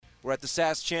We're at the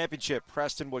SAS Championship,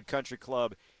 Prestonwood Country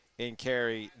Club in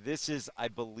Cary. This is, I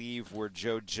believe, where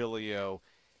Joe Giglio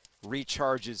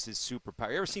recharges his superpower.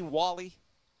 You ever seen WALL-E,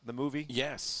 the movie?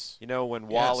 Yes. You know, when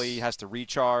WALL-E has to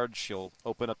recharge, he'll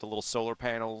open up the little solar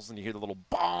panels, and you hear the little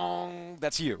bong.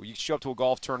 That's you. You show up to a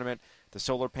golf tournament, the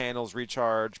solar panels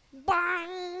recharge,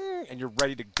 bong, and you're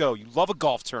ready to go. You love a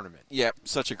golf tournament. Yep,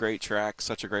 such a great track,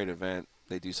 such a great event.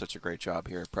 They do such a great job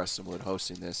here at Prestonwood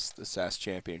hosting the SAS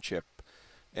Championship.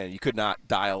 And you could not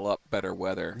dial up better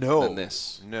weather than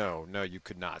this. No, you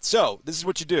could not. So this is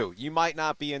what you do. You might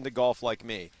not be into golf like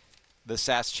me. The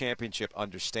SAS Championship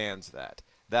understands that.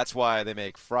 That's why they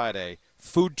make Friday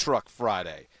Food Truck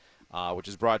Friday, which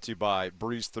is brought to you by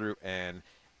Breeze Through and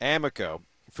Amico.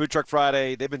 Food Truck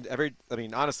Friday, they've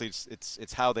been honestly,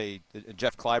 it's how they,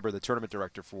 Jeff Kleiber, the tournament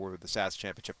director for the SAS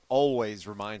Championship, always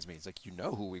reminds me. He's like, you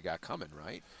know who we got coming,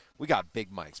 right? We got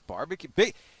Big Mike's Barbecue.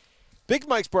 Big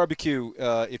Mike's Barbecue,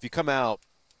 if you come out,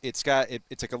 it's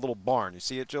like a little barn. You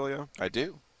see it, Giglio? I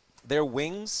do. Their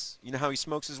wings, you know how he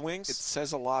smokes his wings? It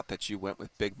says a lot that you went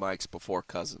with Big Mike's before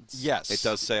Cousins. Yes. It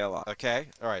does say a lot. Okay.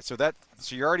 All right. So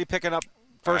you're already picking up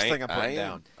first thing I'm putting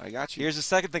down. I got you. Here's the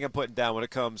second thing I'm putting down when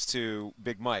it comes to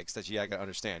Big Mike's that you got to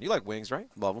understand. You like wings, right?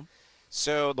 Love them.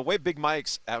 So the way Big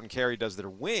Mike's out in Cary does their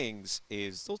wings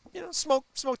is they'll smoke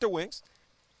their wings,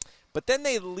 but then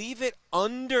they leave it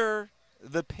under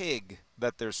the pig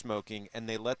that they're smoking, and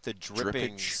they let the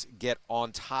drippings get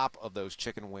on top of those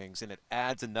chicken wings, and it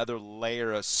adds another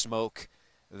layer of smoke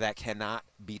that cannot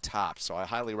be topped. So I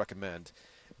highly recommend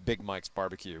Big Mike's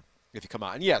Barbecue if you come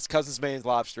out. And yes, Cousins Maine's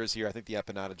Lobster is here. I think the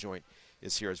Empanada joint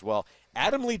is here as well.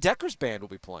 Adam Lee Decker's band will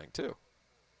be playing too.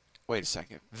 Wait a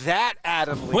second. That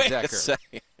Adam Lee Decker. Wait a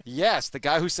second. Yes, the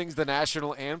guy who sings the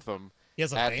national anthem He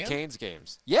has a at band? the Canes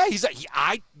games. Yeah,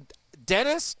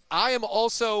 Dennis, I am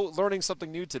also learning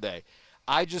something new today.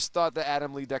 I just thought that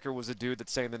Adam Lee Decker was a dude that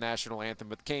sang the national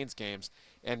anthem at the Canes games,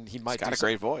 and he might. He's got a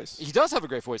great voice. He does have a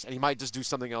great voice, and he might just do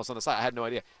something else on the side. I had no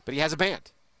idea, but he has a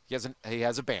band. He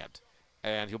has a band,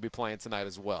 and he'll be playing tonight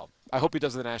as well. I hope he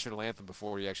does the national anthem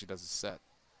before he actually does his set.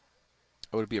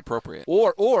 It would be appropriate.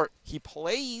 Or he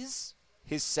plays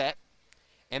his set,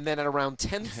 and then at around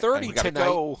 10:30 tonight.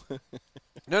 Go.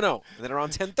 No. And then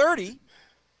around 10:30,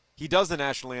 he does the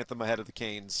national anthem ahead of the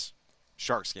Canes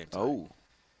Sharks game tonight. Oh.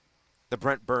 The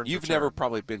Brent Burns You've return. never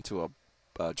probably been to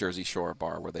a Jersey Shore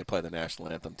bar where they play the national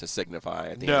anthem to signify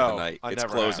at the end of the night it's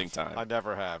closing time. I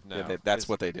never have. No, Yeah, that's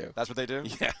what they do. That's what they do.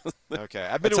 Yeah. Okay,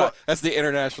 I've been that's the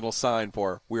international sign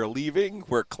for we're leaving,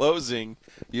 we're closing.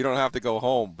 You don't have to go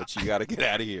home, but you got to get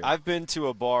out of here. I've been to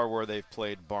a bar where they've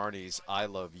played Barney's "I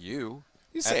Love You."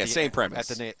 You say same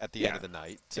premise at the end of the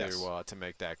night to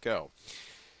make that go.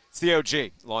 It's the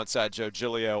OG, alongside Joe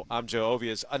Giglio. I'm Joe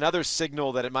Ovias. Another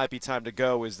signal that it might be time to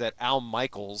go is that Al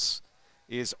Michaels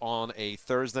is on a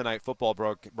Thursday night football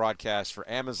broadcast for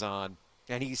Amazon,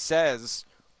 and he says,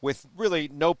 with really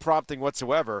no prompting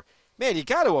whatsoever, man, you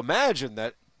got to imagine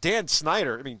that Dan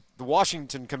Snyder, the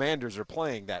Washington Commanders are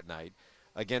playing that night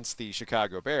against the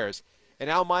Chicago Bears, and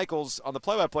Al Michaels on the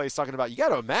play-by-play is talking about, you got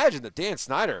to imagine that Dan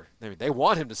Snyder, they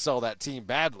want him to sell that team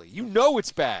badly. You know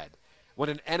it's bad when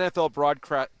an NFL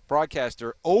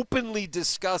broadcaster openly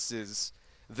discusses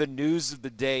the news of the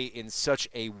day in such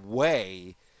a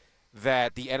way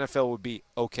that the NFL would be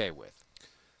okay with.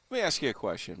 Let me ask you a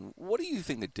question. What do you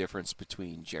think the difference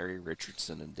between Jerry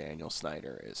Richardson and Daniel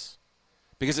Snyder is?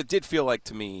 Because it did feel like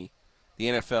to me the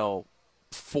NFL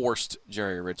forced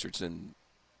Jerry Richardson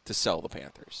to sell the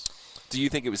Panthers. Do you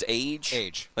think it was age?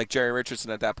 Age. Like Jerry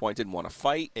Richardson at that point didn't want to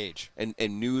fight? Age. And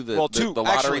knew the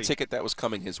lottery ticket that was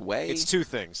coming his way? It's two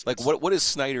things. Like what is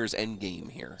Snyder's end game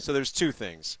here? So there's two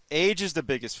things. Age is the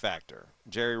biggest factor.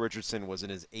 Jerry Richardson was in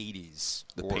his 80s.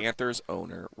 The Panthers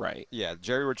owner, right. Yeah,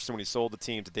 Jerry Richardson, when he sold the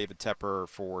team to David Tepper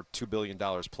for $2 billion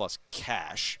plus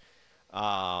cash,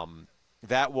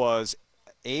 that was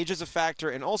age is a factor.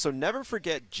 And also, never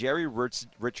forget Jerry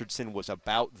Richardson was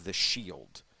about the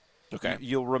shield. Okay.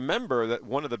 You'll remember that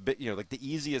one of the the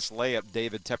easiest layup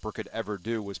David Tepper could ever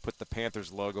do was put the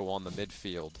Panthers logo on the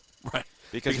midfield. Right.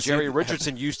 Because Jerry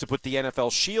Richardson used to put the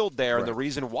NFL shield there, and the Right.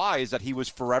 reason why is that he was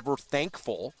forever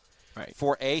thankful Right.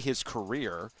 for A, his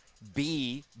career,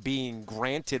 B, being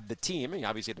granted the team.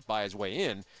 Obviously he had to buy his way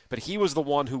in, but he was the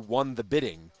one who won the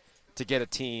bidding to get a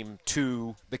team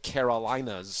to the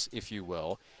Carolinas, if you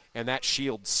will, and that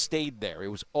shield stayed there. It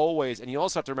was always, and you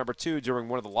also have to remember, too, during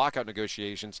one of the lockout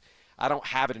negotiations, I don't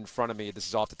have it in front of me, this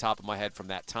is off the top of my head from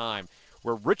that time,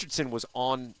 where Richardson was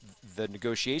on the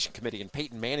negotiation committee and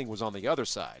Peyton Manning was on the other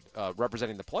side,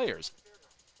 representing the players.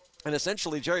 And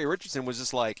essentially, Jerry Richardson was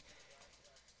just like,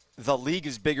 the league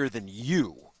is bigger than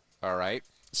you, all right?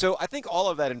 So I think all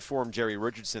of that informed Jerry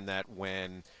Richardson that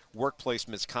when workplace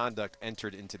misconduct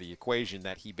entered into the equation,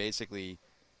 that he basically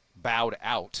bowed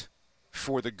out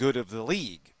for the good of the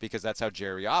league, because that's how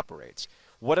Jerry operates.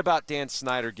 What about Dan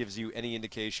Snyder gives you any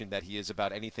indication that he is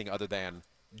about anything other than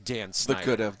Dan Snyder? The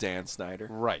good of Dan Snyder.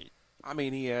 Right. I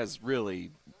mean, he has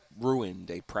really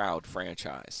ruined a proud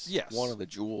franchise. Yes. One of the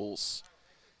jewels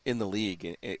in the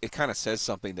league. It kind of says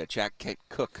something that Jack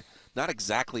Cook, not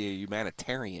exactly a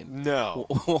humanitarian,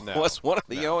 was one of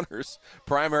the owners,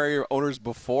 primary owners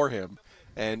before him,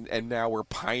 and now we're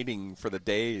pining for the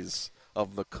days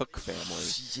of the Cook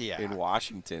family in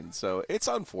Washington. So it's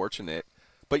unfortunate.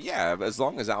 But, yeah, as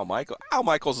long as Al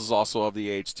Michaels is also of the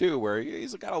age, too, where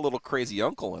he's got a little crazy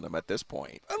uncle in him at this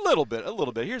point. A little bit.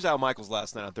 Here's Al Michaels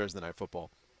last night on Thursday Night Football.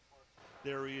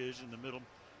 There he is in the middle.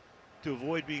 To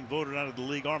avoid being voted out of the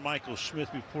league, R. Michael Smith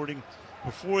reporting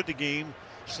before the game.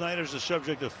 Snyder's the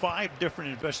subject of 5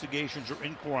 different investigations or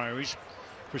inquiries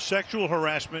for sexual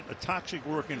harassment, a toxic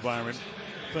work environment,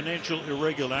 financial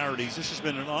irregularities. This has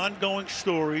been an ongoing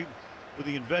story with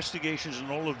the investigations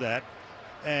and all of that.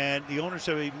 And the owners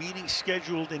have a meeting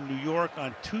scheduled in New York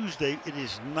on Tuesday. It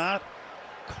is not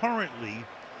currently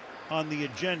on the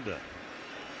agenda.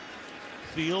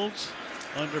 Fields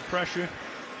under pressure.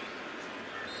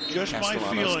 Just my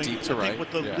feeling, I think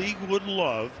what the league would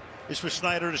love is for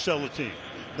Snyder to sell the team.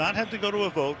 Not have to go to a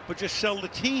vote, but just sell the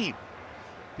team.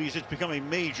 Because it's become a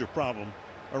major problem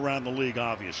around the league,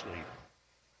 obviously.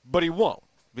 But he won't,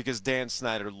 because Dan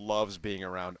Snyder loves being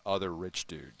around other rich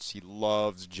dudes. He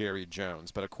loves Jerry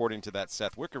Jones. But according to that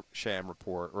Seth Wickersham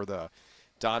report, or the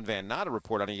Don Van Natta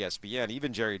report on ESPN,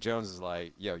 even Jerry Jones is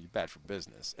like, yo, you bad for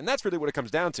business. And that's really what it comes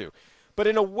down to. But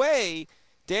in a way,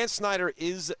 Dan Snyder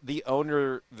is the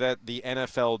owner that the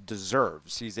NFL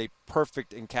deserves. He's a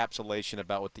perfect encapsulation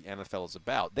about what the NFL is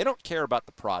about. They don't care about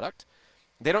the product.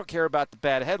 They don't care about the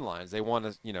bad headlines. They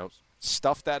want to,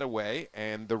 stuff that away,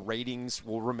 and the ratings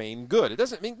will remain good. It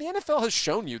doesn't mean the NFL has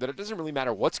shown you that it doesn't really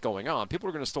matter what's going on. People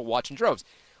are going to still watch in droves.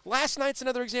 Last night's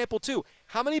another example, too.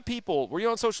 How many people, were you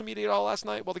on social media at all last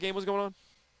night while the game was going on?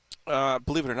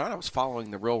 Believe it or not, I was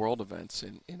following the real-world events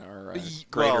in our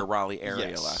greater Raleigh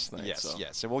area last night.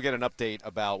 Yes. And we'll get an update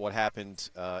about what happened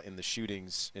in the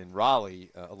shootings in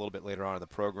Raleigh a little bit later on in the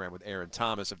program with Aaron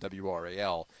Thomas of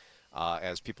WRAL,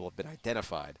 as people have been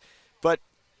identified. But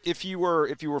if you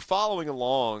were following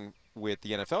along with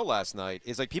the NFL last night,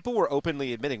 is like people were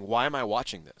openly admitting, why am I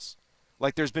watching this?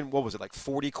 Like there's been,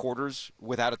 40 quarters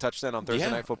without a touchdown on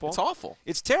Thursday Night Football? It's awful.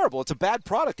 It's terrible. It's a bad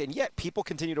product, and yet people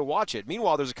continue to watch it.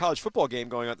 Meanwhile, there's a college football game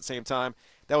going on at the same time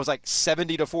that was like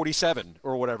 70-47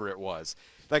 or whatever it was.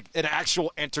 Like an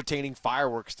actual entertaining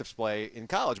fireworks display in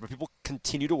college, but people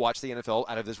continue to watch the NFL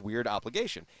out of this weird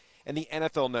obligation. And the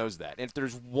NFL knows that. And if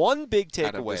there's one big takeaway.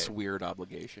 Out of this weird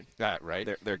obligation. Right.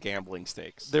 They're gambling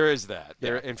stakes. There is that.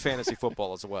 They're in fantasy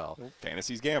football as well.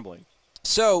 Fantasy's gambling.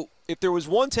 So if there was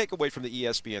one takeaway from the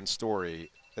ESPN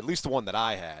story, at least the one that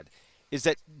I had, is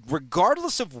that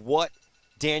regardless of what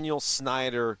Daniel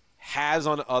Snyder has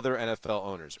on other NFL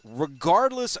owners,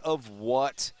 regardless of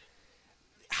regardless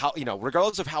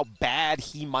of how bad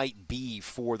he might be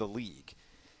for the league,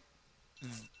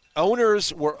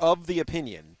 owners were of the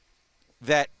opinion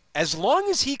that as long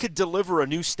as he could deliver a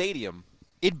new stadium,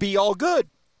 it'd be all good.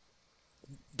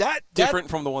 Different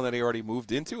from the one that he already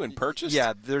moved into and purchased?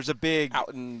 Yeah, there's a big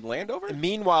out in Landover?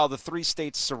 Meanwhile, the 3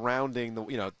 states surrounding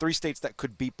the 3 states that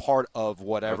could be part of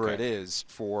whatever it is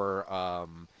for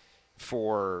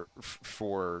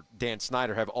Dan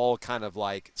Snyder have all kind of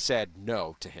like said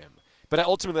no to him. But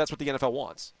ultimately that's what the NFL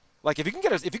wants. Like if you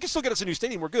can still get us a new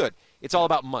stadium, we're good. It's all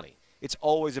about money. It's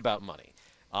always about money.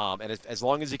 And as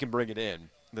long as he can bring it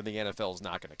in, then the NFL is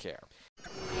not going to care.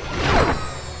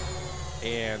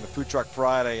 And the Food Truck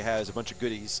Friday has a bunch of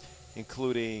goodies,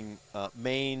 including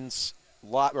Cousins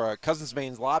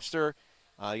Maine's Lobster.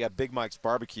 You got Big Mike's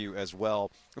Barbecue as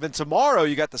well. And then tomorrow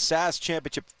you got the SAS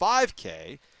Championship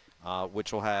 5K,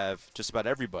 which will have just about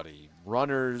everybody,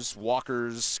 runners,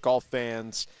 walkers, golf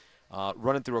fans,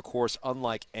 running through a course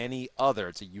unlike any other.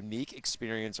 It's a unique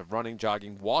experience of running,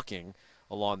 jogging, walking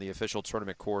along the official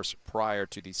tournament course prior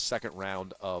to the second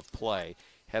round of play.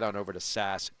 Head on over to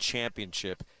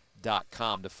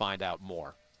SASChampionship.com to find out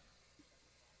more.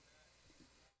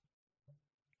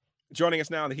 Joining us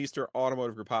now on the Heister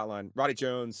Automotive Group Hotline, Roddy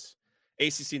Jones,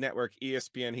 ACC Network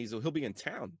ESPN. He'll be in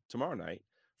town tomorrow night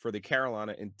for the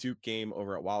Carolina and Duke game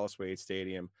over at Wallace Wade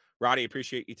Stadium. Roddy,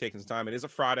 appreciate you taking some time. It is a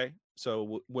Friday,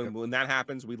 so when that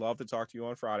happens, we love to talk to you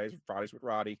on Fridays with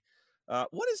Roddy.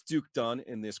 What has Duke done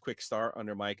in this quick start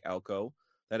under Mike Elko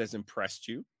that has impressed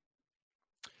you?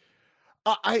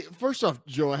 I first off,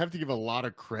 Joe, I have to give a lot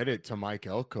of credit to Mike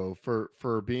Elko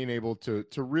for being able to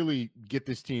really get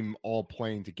this team all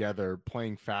playing together,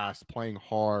 playing fast, playing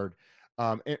hard,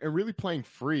 and really playing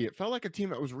free. It felt like a team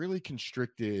that was really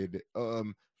constricted.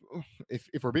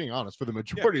 If we're being honest, for the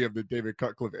majority of the David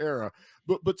Cutcliffe era,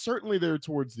 but certainly there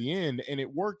towards the end, and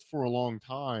it worked for a long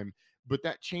time. But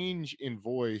that change in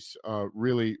voice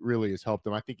really has helped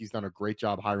him. I think he's done a great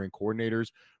job hiring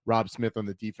coordinators. Rob Smith on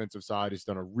the defensive side has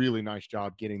done a really nice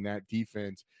job getting that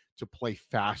defense to play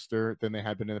faster than they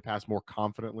had been in the past, more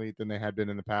confidently than they had been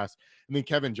in the past. And then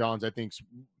Kevin Johns, I think,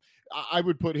 I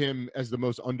would put him as the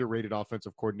most underrated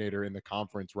offensive coordinator in the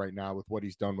conference right now with what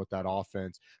he's done with that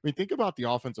offense. I mean, think about the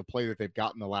offensive play that they've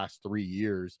gotten the last 3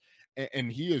 years,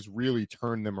 and he has really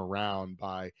turned them around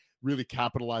by really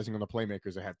capitalizing on the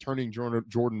playmakers they have, turning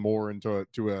Jordan Moore into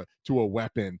a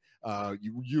weapon,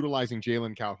 utilizing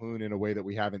Jalen Calhoun in a way that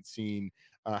we hadn't seen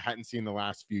the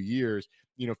last few years.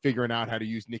 Figuring out how to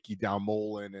use Nicky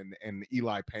Dalmolin and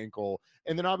Eli Pankel,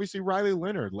 and then obviously Riley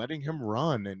Leonard, letting him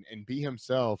run and be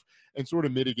himself, and sort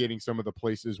of mitigating some of the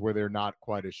places where they're not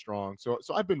quite as strong. So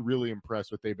I've been really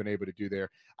impressed what they've been able to do there.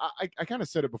 I kind of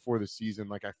said it before the season,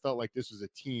 like I felt like this was a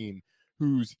team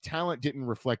whose talent didn't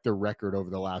reflect their record over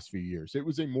the last few years. It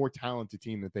was a more talented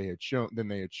team that they had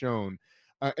shown.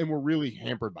 And were really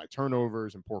hampered by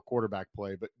turnovers and poor quarterback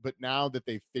play. But now that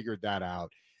they've figured that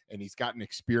out, and he's got an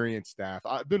experienced staff,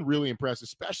 I've been really impressed,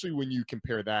 especially when you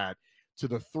compare that to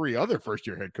the 3 other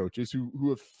first-year head coaches who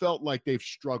have felt like they've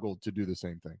struggled to do the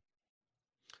same thing.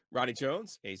 Roddy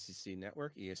Jones, ACC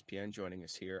Network ESPN, joining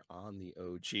us here on the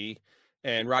OG.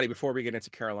 And Roddy, before we get into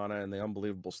Carolina and the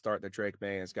unbelievable start that Drake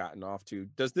May has gotten off to,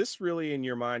 does this really, in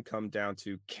your mind, come down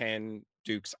to can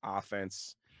Duke's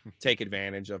offense take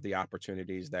advantage of the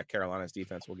opportunities that Carolina's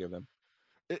defense will give them?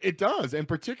 It does, and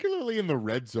particularly in the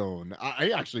red zone,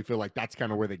 I actually feel like that's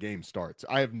kind of where the game starts.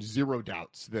 I have zero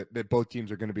doubts that both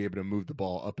teams are going to be able to move the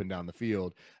ball up and down the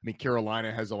field. I mean,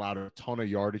 Carolina has allowed a ton of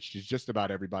yardage to just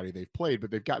about everybody they've played,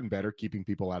 but they've gotten better keeping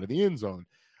people out of the end zone.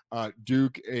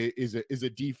 Duke is a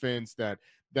defense that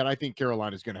I think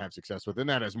Carolina is going to have success with, and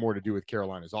that has more to do with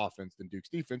Carolina's offense than Duke's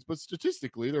defense. But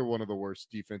statistically, they're one of the worst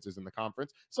defenses in the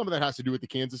conference. Some of that has to do with the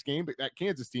Kansas game, but that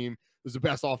Kansas team was the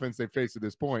best offense they've faced at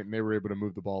this point, and they were able to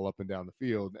move the ball up and down the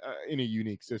field in a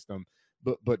unique system.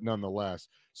 But nonetheless,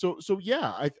 so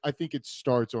yeah, I think it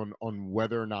starts on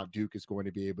whether or not Duke is going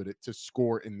to be able to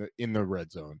score in the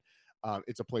red zone.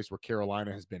 It's a place where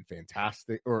Carolina has been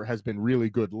fantastic, or has been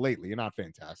really good lately, not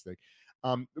fantastic.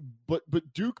 But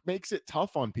Duke makes it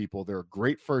tough on people. They're a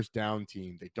great first down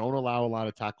team. They don't allow a lot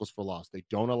of tackles for loss. They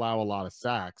don't allow a lot of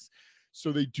sacks.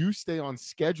 So they do stay on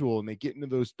schedule, and they get into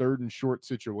those 3rd and short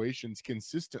situations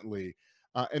consistently.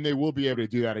 And they will be able to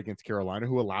do that against Carolina,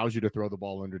 who allows you to throw the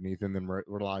ball underneath and then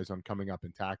relies on coming up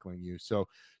and tackling you. So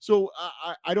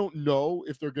I don't know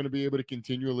if they're going to be able to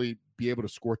continually be able to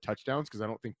score touchdowns, because I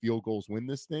don't think field goals win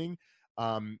this thing.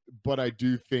 But I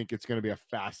do think it's going to be a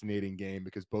fascinating game,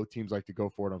 because both teams like to go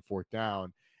for it on 4th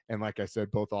down. And like I said,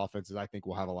 both offenses, I think,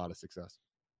 will have a lot of success.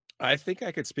 I think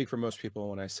I could speak for most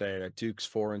people when I say that Duke's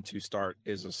 4-2 start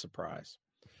is a surprise.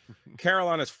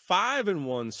 Carolina's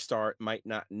 5-1 start might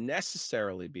not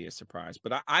necessarily be a surprise,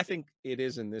 but I think it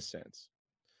is in this sense.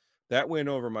 That win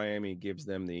over Miami gives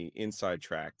them the inside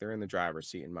track. They're in the driver's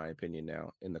seat, in my opinion,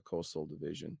 now in the Coastal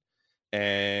Division.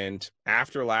 And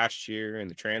after last year and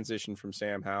the transition from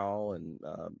Sam Howell and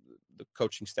the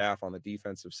coaching staff on the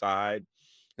defensive side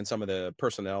and some of the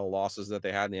personnel losses that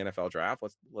they had in the NFL draft,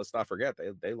 let's not forget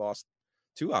they lost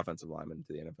 2 offensive linemen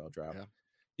to the NFL draft.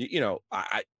 Yeah.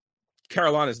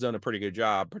 Carolina's done a pretty good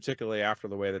job, particularly after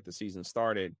the way that the season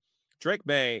started. Drake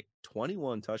May,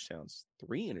 21 touchdowns,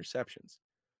 3 interceptions.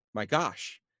 My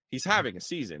gosh, he's having a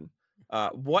season.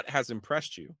 What has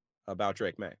impressed you about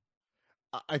Drake May?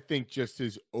 I think just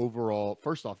his overall,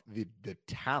 first off, the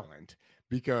talent,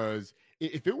 because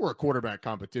if it were a quarterback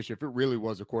competition, if it really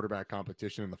was a quarterback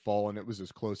competition in the fall and it was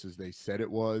as close as they said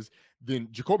it was, then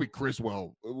Jacoby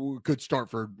Criswell could start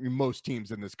for most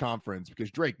teams in this conference, because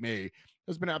Drake May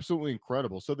has been absolutely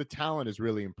incredible. So the talent has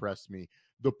really impressed me.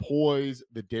 The poise,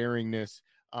 the daringness,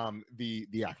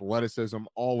 the athleticism,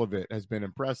 all of it has been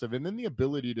impressive. And then the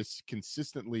ability to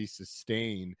consistently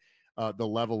sustain the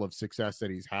level of success that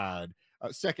he's had.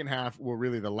 Second half, well,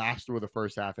 really the last or the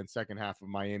first half and second half of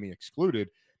Miami excluded,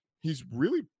 he's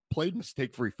really played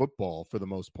mistake-free football for the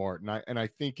most part. And I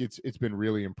think it's been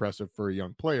really impressive for a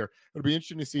young player. It'll be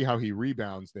interesting to see how he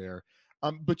rebounds there.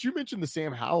 But you mentioned the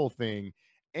Sam Howell thing,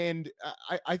 and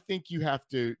I think you have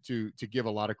to give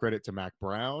a lot of credit to Mac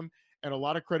Brown and a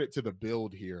lot of credit to the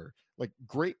build here. like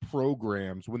great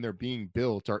programs when they're being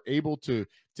built are able to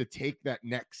take that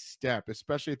next step,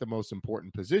 especially at the most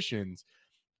important positions.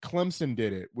 Clemson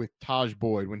did it with Taj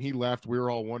Boyd. When he left, we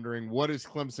were all wondering, what is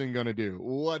Clemson going to do?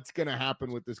 What's going to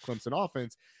happen with this Clemson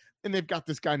offense? And they've got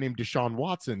this guy named Deshaun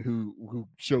Watson who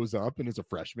shows up and is a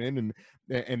freshman,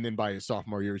 and then by his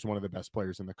sophomore year is one of the best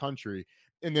players in the country.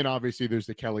 And then obviously there's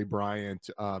the Kelly Bryant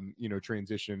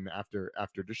transition after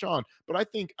Deshaun. But I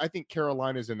think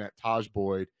Carolina's in that Taj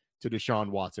Boyd to Deshaun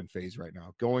Watson phase right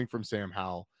now, going from Sam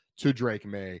Howell to Drake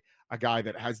May, a guy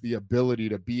that has the ability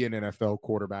to be an NFL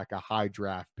quarterback, a high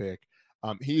draft pick.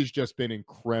 He's just been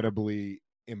incredibly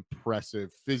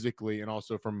impressive physically and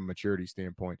also from a maturity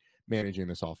standpoint managing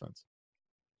this offense.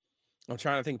 I'm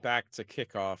trying to think back to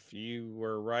kickoff. You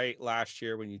were right last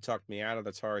year when you talked me out of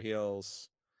the Tar Heels.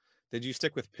 Did you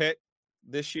stick with Pitt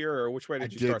this year, or which way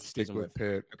did you start the season with?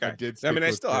 Pitt. Okay. I did. I mean,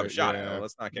 they still have a Pitt, shot. yeah.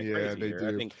 Let's not get crazy here. Do.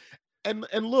 I think.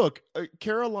 And look,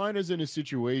 Carolina's in a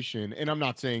situation, and I'm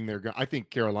not saying they're going. I think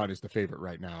Carolina's the favorite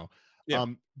right now. Yeah.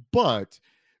 But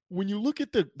when you look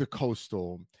at the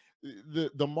Coastal,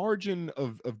 the margin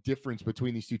of difference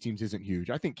between these two teams isn't huge.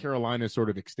 I think Carolina is sort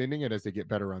of extending it as they get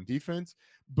better on defense,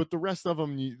 but the rest of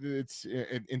them, it's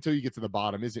until you get to the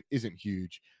bottom, isn't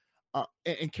huge.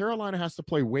 And Carolina has to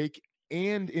play Wake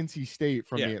and NC State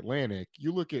from the Atlantic.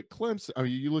 You look at Clemson. I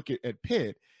mean, you look at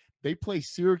Pitt. They play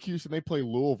Syracuse and they play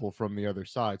Louisville from the other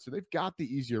side. So they've got the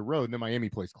easier road. And then Miami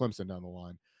plays Clemson down the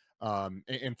line.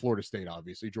 And Florida State,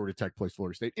 obviously. Georgia Tech plays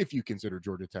Florida State, if you consider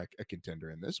Georgia Tech a contender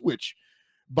in this, which,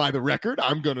 by the record,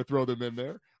 I'm going to throw them in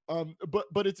there.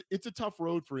 But it's a tough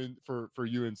road for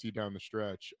UNC down the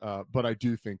stretch. But I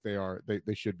do think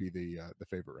they should be the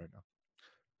favorite right now.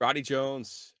 Roddy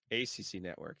Jones, ACC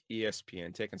Network,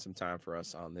 ESPN, taking some time for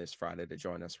us on this Friday to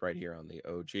join us right here on the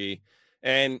OG.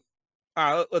 And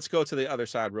let's go to the other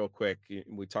side real quick.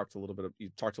 You talked a little bit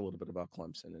about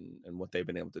Clemson and what they've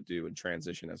been able to do and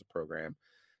transition as a program.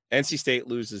 NC State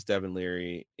loses Devin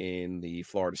Leary in the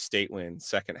Florida State win,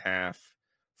 second half,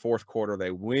 fourth quarter.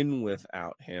 They win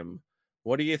without him.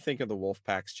 What do you think of the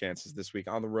Wolfpack's chances this week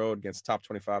on the road against top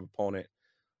 25 opponent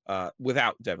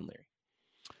without Devin Leary?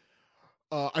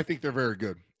 I think they're very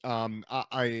good.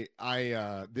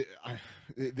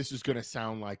 This is going to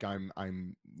sound like I'm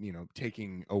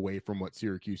taking away from what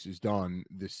Syracuse has done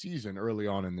this season, early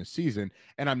on in this season,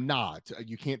 and I'm not.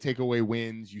 You can't take away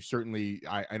wins.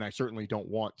 I certainly don't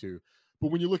want to.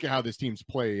 But when you look at how this team's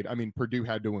played, I mean, Purdue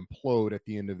had to implode at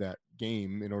the end of that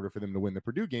game in order for them to win the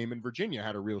Purdue game, and Virginia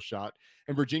had a real shot,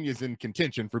 and Virginia's in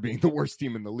contention for being the worst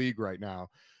team in the league right now.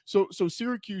 So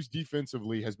Syracuse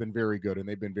defensively has been very good, and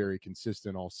they've been very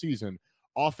consistent all season.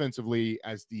 Offensively,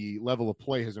 as the level of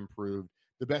play has improved,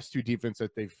 the best two defense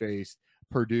that they've faced,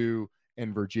 Purdue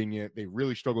and Virginia, they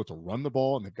really struggled to run the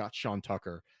ball, and they've got Sean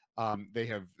Tucker. They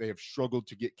have struggled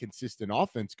to get consistent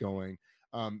offense going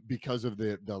because of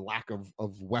the lack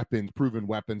of weapons, proven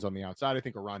weapons on the outside. I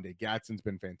think Oronde Gadsden's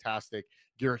been fantastic.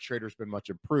 Garrett Schrader's been much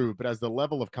improved, but as the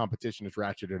level of competition has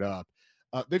ratcheted up,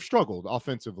 they've struggled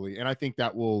offensively, and I think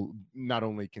that will not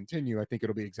only continue, I think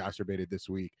it'll be exacerbated this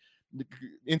week.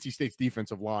 NC State's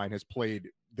defensive line has played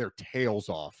their tails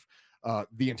off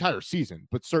the entire season,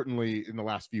 but certainly in the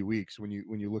last few weeks, when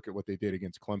you look at what they did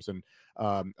against Clemson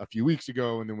a few weeks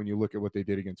ago, and then when you look at what they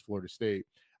did against Florida State,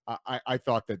 I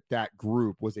thought that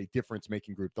group was a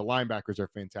difference-making group. The linebackers are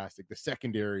fantastic. The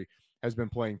secondary has been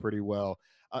playing pretty well.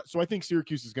 So I think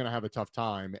Syracuse is going to have a tough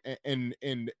time. And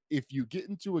if you get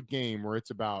into a game where it's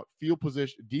about field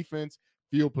position, defense,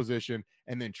 field position,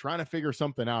 and then trying to figure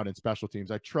something out in special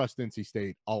teams, I trust NC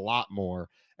State a lot more.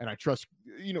 And I trust,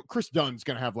 Chris Dunn's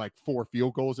going to have like 4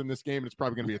 field goals in this game, and it's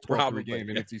probably going to be a 12-3 game,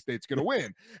 and NC State's going to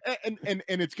win. And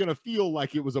it's going to feel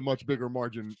like it was a much bigger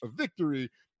margin of victory.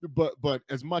 But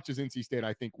as much as NC State,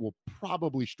 I think, will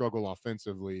probably struggle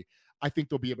offensively, I think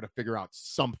they'll be able to figure out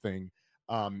something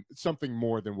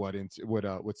more than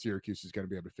what Syracuse is going to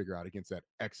be able to figure out against that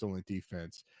excellent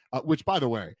defense. Which, by the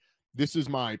way, this is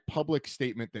my public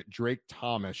statement that Drake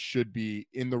Thomas should be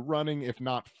in the running, if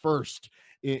not first,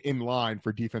 in line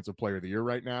for Defensive Player of the Year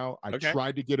right now. I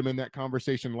tried to get him in that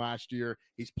conversation last year.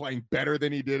 He's playing better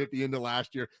than he did at the end of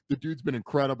last year. The dude's been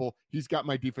incredible. He's got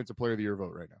my Defensive Player of the Year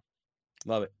vote right now.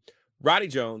 Love it. Roddy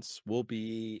Jones will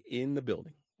be in the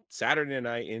building Saturday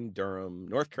night in Durham,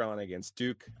 North Carolina against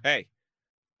Duke. Hey,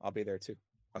 I'll be there too.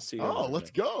 I'll see you. Oh,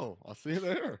 let's go. I'll see you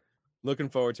there. Looking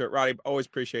forward to it. Roddy, always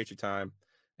appreciate your time,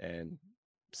 and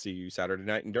see you Saturday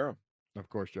night in Durham. Of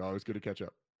course, Joe. Always good to catch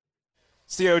up.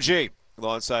 It's the OG.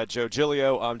 Alongside Joe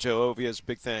Giglio, I'm Joe Ovias.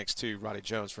 Big thanks to Roddy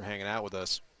Jones for hanging out with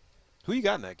us. Who you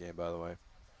got in that game, by the way?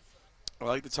 I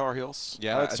like the Tar Heels.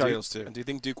 Yeah, I like the Tar Heels too. I do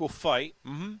think Duke will fight,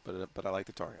 Mm-hmm. but I like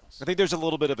the Tar Heels. I think there's a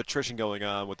little bit of attrition going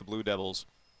on with the Blue Devils.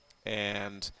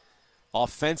 And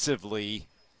offensively,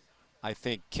 I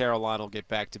think Carolina will get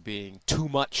back to being too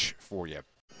much for you.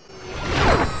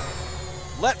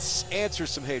 Let's answer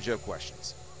some Hey Joe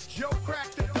questions. Joe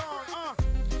cracked the dawn,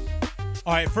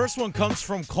 All right, first one comes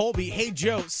from Colby. Hey,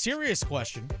 Joe, serious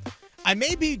question. I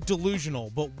may be delusional,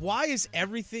 but why is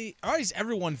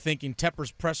everyone thinking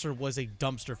Tepper's presser was a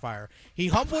dumpster fire? He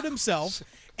humbled himself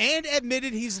and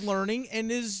admitted he's learning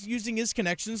and is using his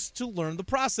connections to learn the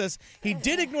process. He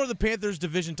did ignore the Panthers'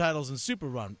 division titles and Super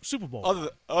Bowl.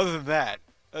 Other than that,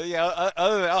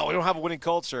 other than, we don't have a winning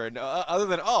culture, and other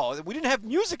than, we didn't have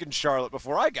music in Charlotte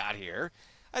before I got here.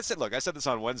 I said this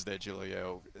on Wednesday,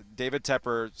 Julio. David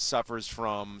Tepper suffers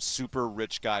from super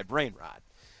rich guy brain rot,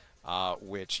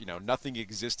 which, nothing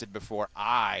existed before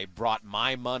I brought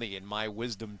my money and my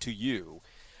wisdom to you.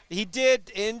 He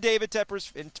did, in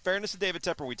fairness to David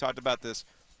Tepper, we talked about this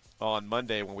on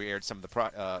Monday when we aired some of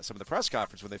the press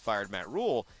conference when they fired Matt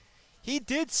Rule. He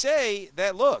did say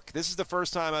that, look, this is the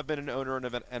first time I've been an owner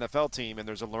of an NFL team, and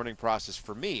there's a learning process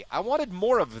for me. I wanted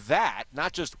more of that,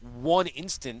 not just one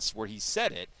instance where he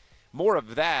said it, more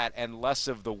of that and less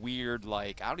of the weird,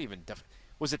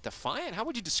 was it defiant? How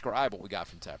would you describe what we got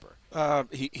from Tepper?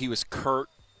 He was curt.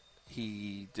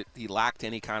 He lacked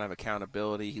any kind of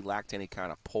accountability. He lacked any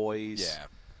kind of poise.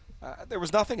 Yeah. There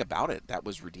was nothing about it that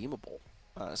was redeemable.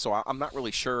 So I'm not really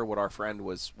sure what our friend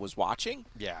was watching.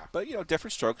 Yeah. But,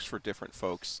 different strokes for different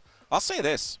folks. I'll say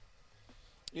this.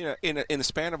 In the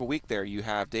span of a week there, you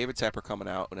have David Tepper coming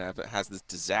out and has this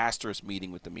disastrous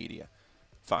meeting with the media.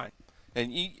 Fine.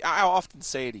 And I often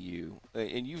say to you,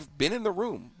 and you've been in the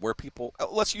room where people,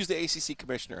 let's use the ACC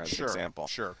commissioner as an example.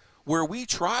 Sure. Where we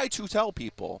try to tell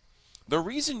people the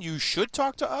reason you should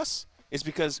talk to us is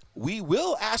because we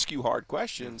will ask you hard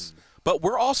questions, but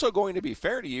we're also going to be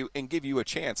fair to you and give you a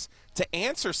chance to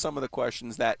answer some of the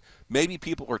questions that maybe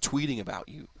people are tweeting about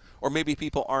you, or maybe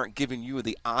people aren't giving you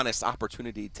the honest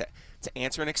opportunity to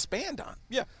answer and expand on.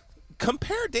 Yeah.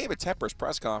 Compare David Tepper's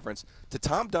press conference to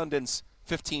Tom Dundon's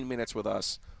 15 minutes with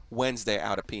us Wednesday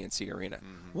out at PNC Arena.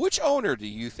 Which owner do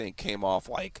you think came off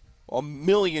like a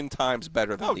million times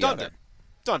better than the other?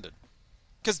 Dundon.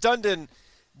 Because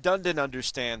Dundon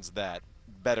understands that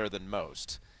better than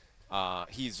most.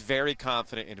 He's very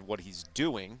confident in what he's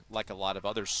doing, like a lot of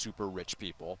other super rich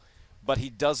people, but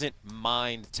he doesn't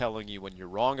mind telling you when you're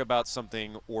wrong about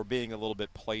something or being a little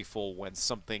bit playful when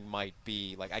something might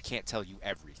be like, I can't tell you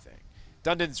everything.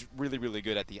 Dundon's really, really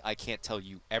good at the I can't tell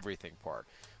you everything part.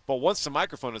 But once the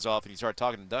microphone is off and you start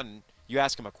talking to Dundon, you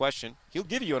ask him a question, he'll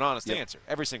give you an honest answer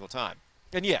every single time.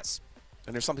 And yes.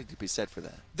 And there's something to be said for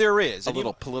that. There is. A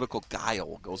little political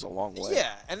guile goes a long way.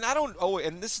 Yeah, and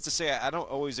and this is to say I don't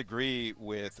always agree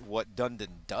with what Dundon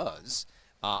does.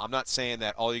 I'm not saying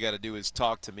that all you got to do is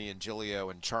talk to me and Giglio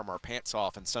and charm our pants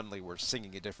off and suddenly we're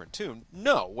singing a different tune.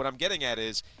 No, what I'm getting at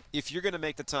is if you're going to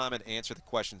make the time and answer the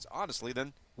questions honestly,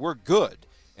 then we're good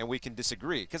and we can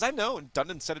disagree. Because I know, and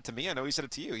Dundon said it to me, I know he said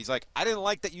it to you. He's like, I didn't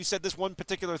like that you said this one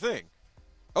particular thing.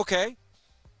 Okay,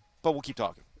 but we'll keep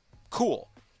talking. Cool.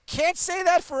 Can't say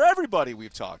that for everybody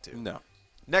we've talked to. No.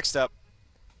 Next up.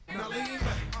 All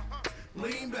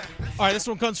right, this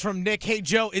one comes from Nick. Hey,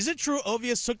 Joe, is it true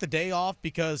Ovius took the day off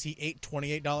because he ate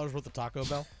 $28 worth of Taco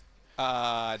Bell?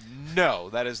 No,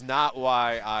 that is not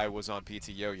why I was on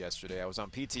PTO yesterday. I was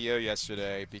on PTO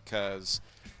yesterday because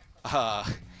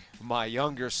my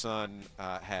younger son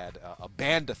had a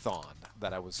bandathon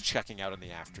that I was checking out in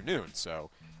the afternoon. So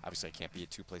obviously I can't be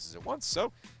at two places at once,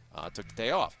 so I took the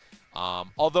day off.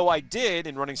 Although I did,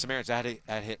 in running some errands, I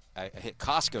hit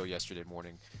Costco yesterday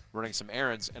morning running some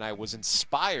errands, and I was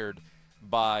inspired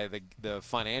by the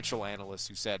financial analyst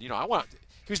who said, he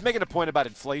was making a point about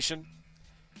inflation,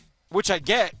 which I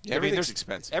get. Yeah, everything's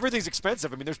expensive. Everything's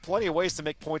expensive. I mean, there's plenty of ways to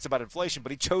make points about inflation,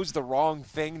 but he chose the wrong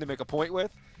thing to make a point with.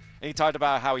 And he talked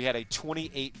about how he had a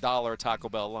 $28 Taco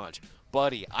Bell lunch.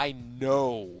 Buddy, I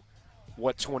know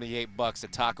what $28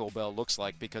 at Taco Bell looks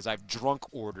like because I've drunk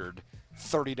ordered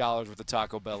 $30 worth of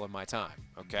Taco Bell in my time,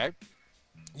 okay?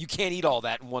 You can't eat all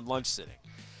that in one lunch sitting.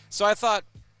 So I thought,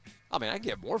 I can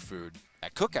get more food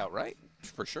at Cookout, right?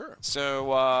 For sure.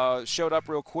 So showed up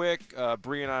real quick.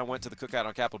 Bree and I went to the Cookout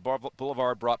on Capitol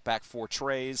Boulevard, brought back 4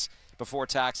 trays. Before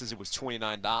taxes, it was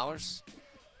 $29.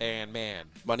 And, man.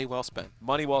 Money well spent.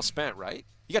 Money well spent, right?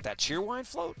 You got that Cheerwine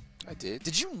float? I did.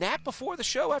 Did you nap before the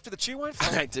show after the Cheerwine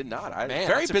float? I did not. Man,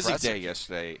 very busy impressive. day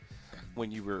yesterday when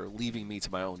you were leaving me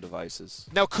to my own devices.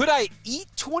 Now, could I eat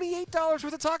 $28 worth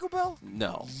of Taco Bell?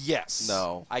 No. Yes.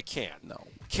 No. I can. No.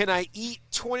 Can I eat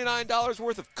 $29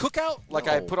 worth of cookout like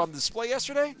I put on display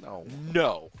yesterday?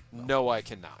 No. No, I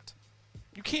cannot.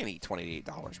 You can't eat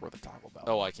 $28 worth of Taco Bell.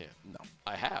 Oh, I can. No.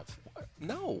 I have.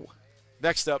 No.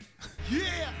 Next up.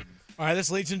 All right, this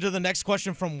leads into the next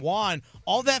question from Juan.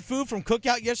 All that food from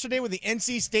Cookout yesterday with the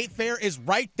NC State Fair is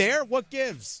right there. What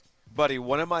gives? Buddy,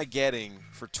 what am I getting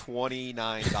for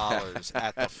 $29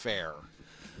 at the fair?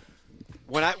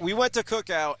 We went to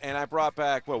Cookout, and I brought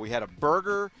back, we had a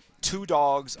burger, 2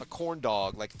 dogs, a corn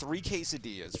dog, like 3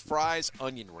 quesadillas, fries,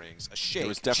 onion rings, a shake, It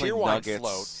was definitely cheerwine nuggets.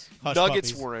 float. Hush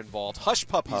Nuggets puppies. were involved. Hush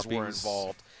puppies were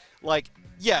involved.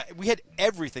 We had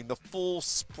everything, the full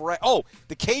spread. Oh,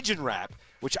 the Cajun wrap,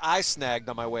 which I snagged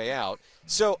on my way out.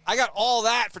 So I got all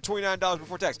that for $29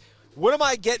 before tax. What am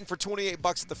I getting for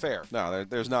 $28 at the fair? No,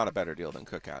 there's not a better deal than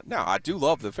Cookout. No, I do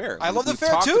love the fair. I love the We've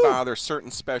fair, talked too. about how there's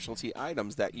certain specialty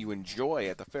items that you enjoy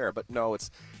at the fair, but no,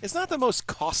 it's not the most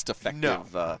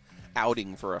cost-effective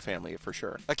outing for a family, for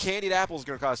sure. A candied apple is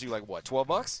going to cost you, like, what,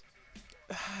 $12?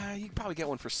 You can probably get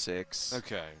one for $6.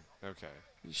 Okay.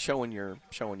 Showing your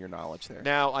knowledge there.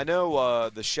 Now, I know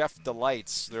the Chef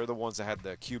Delights, they're the ones that had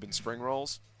the Cuban spring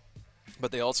rolls,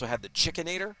 but they also had the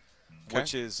Chickenator,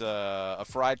 which is a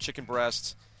fried chicken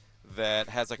breast that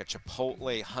has like a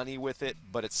chipotle honey with it,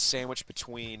 but it's sandwiched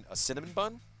between a cinnamon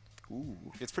bun. Ooh.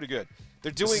 It's pretty good.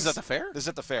 They're doing This is at the fair? This is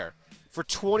at the fair. For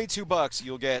 $22,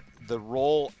 you'll get the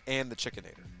roll and the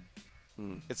Chickenator.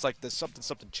 It's like the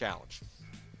something challenge.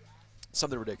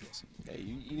 Something ridiculous. Yeah,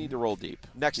 you need to roll deep.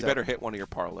 Next you up. better hit one of your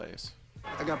parlays.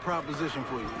 I got a proposition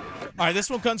for you. All right, this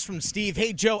one comes from Steve.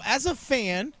 Hey, Joe, as a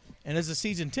fan and as a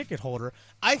season ticket holder,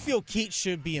 I feel Keats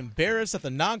should be embarrassed at the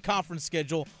non-conference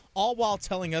schedule, all while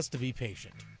telling us to be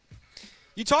patient.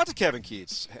 You talked to Kevin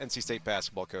Keats, NC State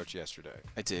basketball coach, yesterday.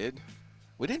 I did.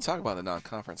 We didn't talk about the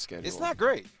non-conference schedule. It's not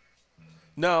great.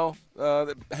 No,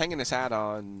 hanging his hat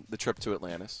on the trip to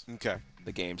Atlantis. Okay.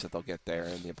 The games that they'll get there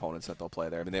and the opponents that they'll play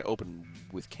there. I mean, they open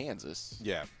with Kansas.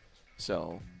 Yeah.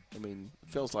 So, I mean,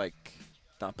 it feels like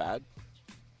not bad.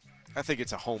 I think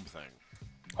it's a home thing.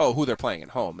 Oh, who they're playing at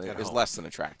home At is home. less than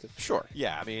attractive. Sure.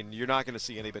 Yeah, I mean, you're not going to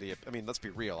see anybody. I mean, let's be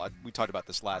real. We talked about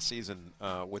this last season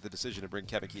with the decision to bring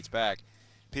Kevin Keats back.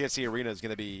 PNC Arena is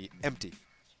going to be empty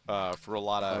for a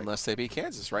lot of. Unless they beat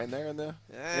Kansas right in there in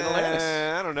Atlantis.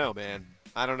 I don't know, man.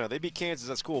 I don't know. They beat Kansas.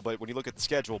 That's cool. But when you look at the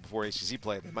schedule before ACC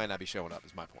play, they might not be showing up,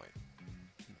 is my point.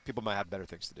 People might have better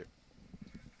things to do.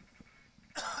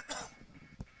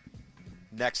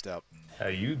 Next up. How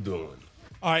you doing?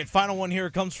 All right, final one here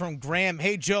comes from Graham.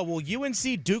 Hey, Joe, will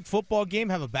UNC Duke football game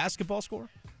have a basketball score?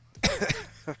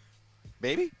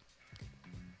 Maybe?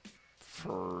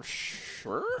 For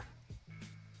sure.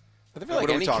 I feel What like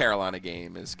are we any talking? Carolina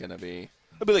game is going to be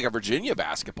 – it'll be like a Virginia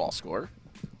basketball score.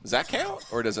 Does that count?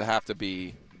 Or does it have to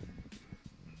be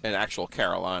an actual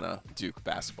Carolina Duke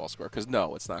basketball score? Because,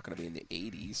 no, it's not going to be in the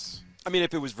 80s. I mean,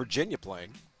 if it was Virginia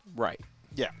playing. Right.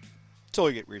 Yeah.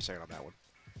 Totally get what you're saying on that one.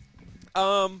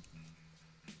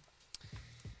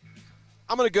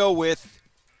 I'm going to go with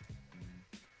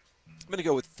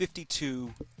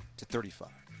 52 to 35.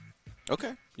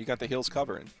 Okay. You got the Hills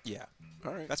covering. Yeah.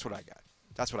 All right. That's what I got.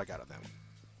 That's what I got on that one.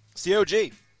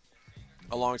 COG.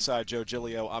 Alongside Joe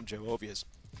Giglio, I'm Joe Ovias.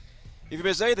 If you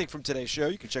missed anything from today's show,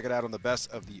 you can check it out on the Best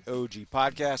of the OG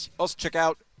podcast. Also check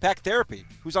out Pack Therapy.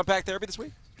 Who's on Pack Therapy this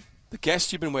week? The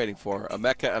guest you've been waiting for,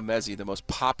 Emeka Emezi, the most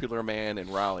popular man in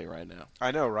Raleigh right now.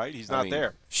 I know, right? He's not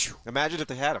there. Imagine if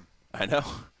they had him. I know.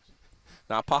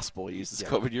 Not possible. He used his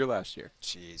COVID year last year.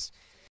 Jeez.